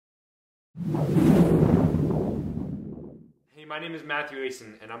Hey, my name is Mackie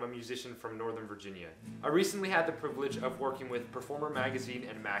Aasen, and I'm a musician from Northern Virginia. I recently had the privilege of working with Performer Magazine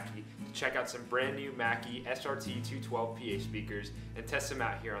and Mackie to check out some brand new Mackie SRT212 PA speakers and test them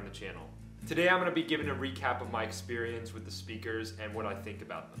out here on the channel. Today I'm going to be giving a recap of my experience with the speakers and what I think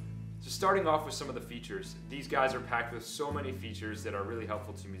about them. So starting off with some of the features, these guys are packed with so many features that are really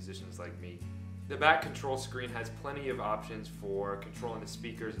helpful to musicians like me. The back control screen has plenty of options for controlling the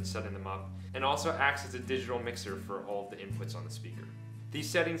speakers and setting them up, and also acts as a digital mixer for all of the inputs on the speaker. These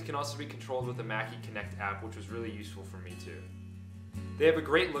settings can also be controlled with the Mackie Connect app, which was really useful for me too. They have a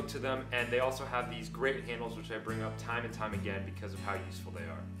great look to them, and they also have these great handles which I bring up time and time again because of how useful they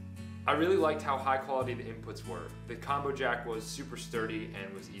are. I really liked how high quality the inputs were. The combo jack was super sturdy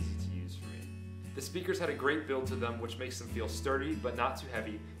and was easy to use for me. The speakers had a great build to them, which makes them feel sturdy but not too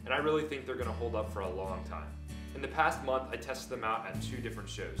heavy, and I really think they're going to hold up for a long time. In the past month, I tested them out at 2 different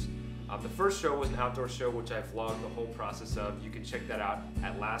shows. The first show was an outdoor show, which I vlogged the whole process of. You can check that out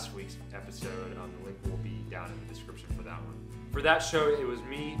at last week's episode. The link will be down in the description for that one. For that show, it was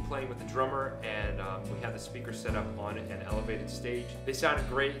me playing with the drummer, and we had the speakers set up on an elevated stage. They sounded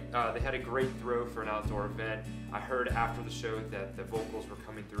great. They had a great throw for an outdoor event. I heard after the show that the vocals were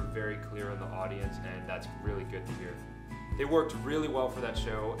coming through very clear in the audience, and that's really good to hear. They worked really well for that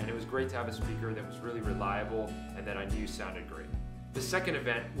show, and it was great to have a speaker that was really reliable and that I knew sounded great. The second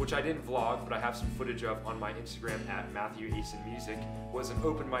event, which I didn't vlog, but I have some footage of on my Instagram at Mackie Aasen Music, was an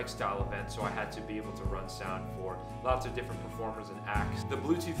open mic style event, so I had to be able to run sound for lots of different performers and acts. The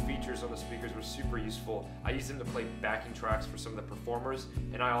Bluetooth features on the speakers were super useful. I used them to play backing tracks for some of the performers,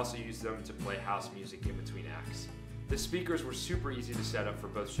 and I also used them to play house music in between acts. The speakers were super easy to set up for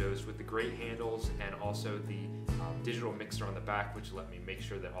both shows with the great handles and also the digital mixer on the back, which let me make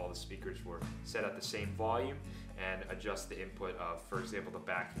sure that all the speakers were set at the same volume and adjust the input of, for example, the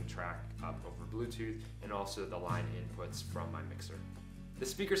backing track over Bluetooth and also the line inputs from my mixer. The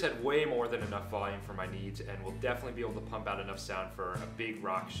speakers had way more than enough volume for my needs and will definitely be able to pump out enough sound for a big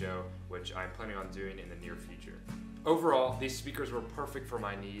rock show, which I'm planning on doing in the near future. Overall, these speakers were perfect for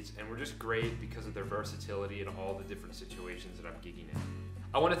my needs and were just great because of their versatility in all the different situations that I'm gigging in.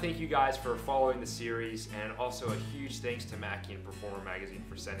 I want to thank you guys for following the series, and also a huge thanks to Mackie and Performer Magazine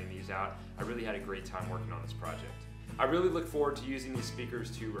for sending these out. I really had a great time working on this project. I really look forward to using these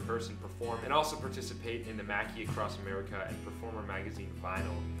speakers to rehearse and perform, and also participate in the Mackie Across America and Performer Magazine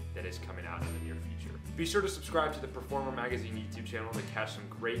vinyl that is coming out in the near future. Be sure to subscribe to the Performer Magazine YouTube channel to catch some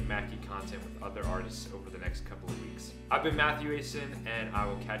great Mackie content with other artists over the next couple of weeks. I've been Mackie Aasen, and I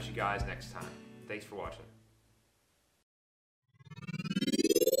will catch you guys next time. Thanks for watching.